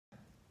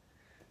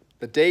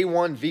the day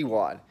one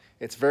VWOD.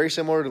 It's very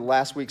similar to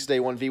last week's day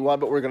one VWOD,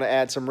 but we're going to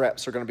add some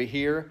reps. We're going to be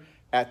here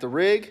at the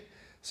rig.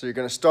 So you're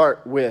going to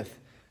start with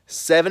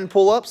 7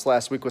 pull-ups.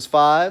 Last week was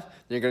 5. Then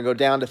you're going to go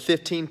down to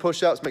 15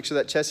 push-ups. Make sure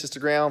that chest is to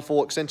ground,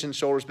 full extension,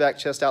 shoulders back,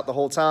 chest out the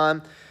whole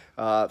time.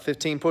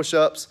 15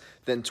 push-ups,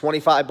 then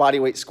 25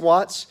 bodyweight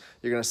squats.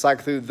 You're going to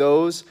cycle through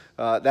those,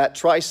 that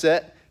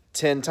tricep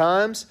 10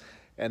 times,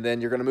 and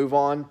then you're going to move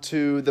on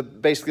to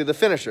basically the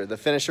finisher. The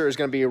finisher is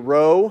going to be a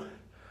row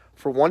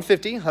for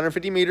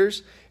 150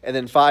 meters, and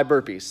then 5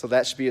 burpees. So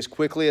that should be as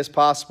quickly as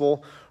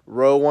possible.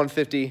 Row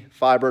 150,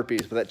 5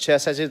 burpees. But that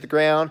chest has to hit the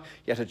ground.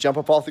 You have to jump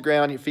up off the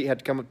ground. Your feet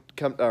have to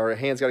or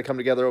hands got to come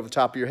together over the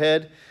top of your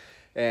head.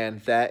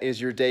 And that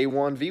is your day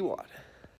one VWOD.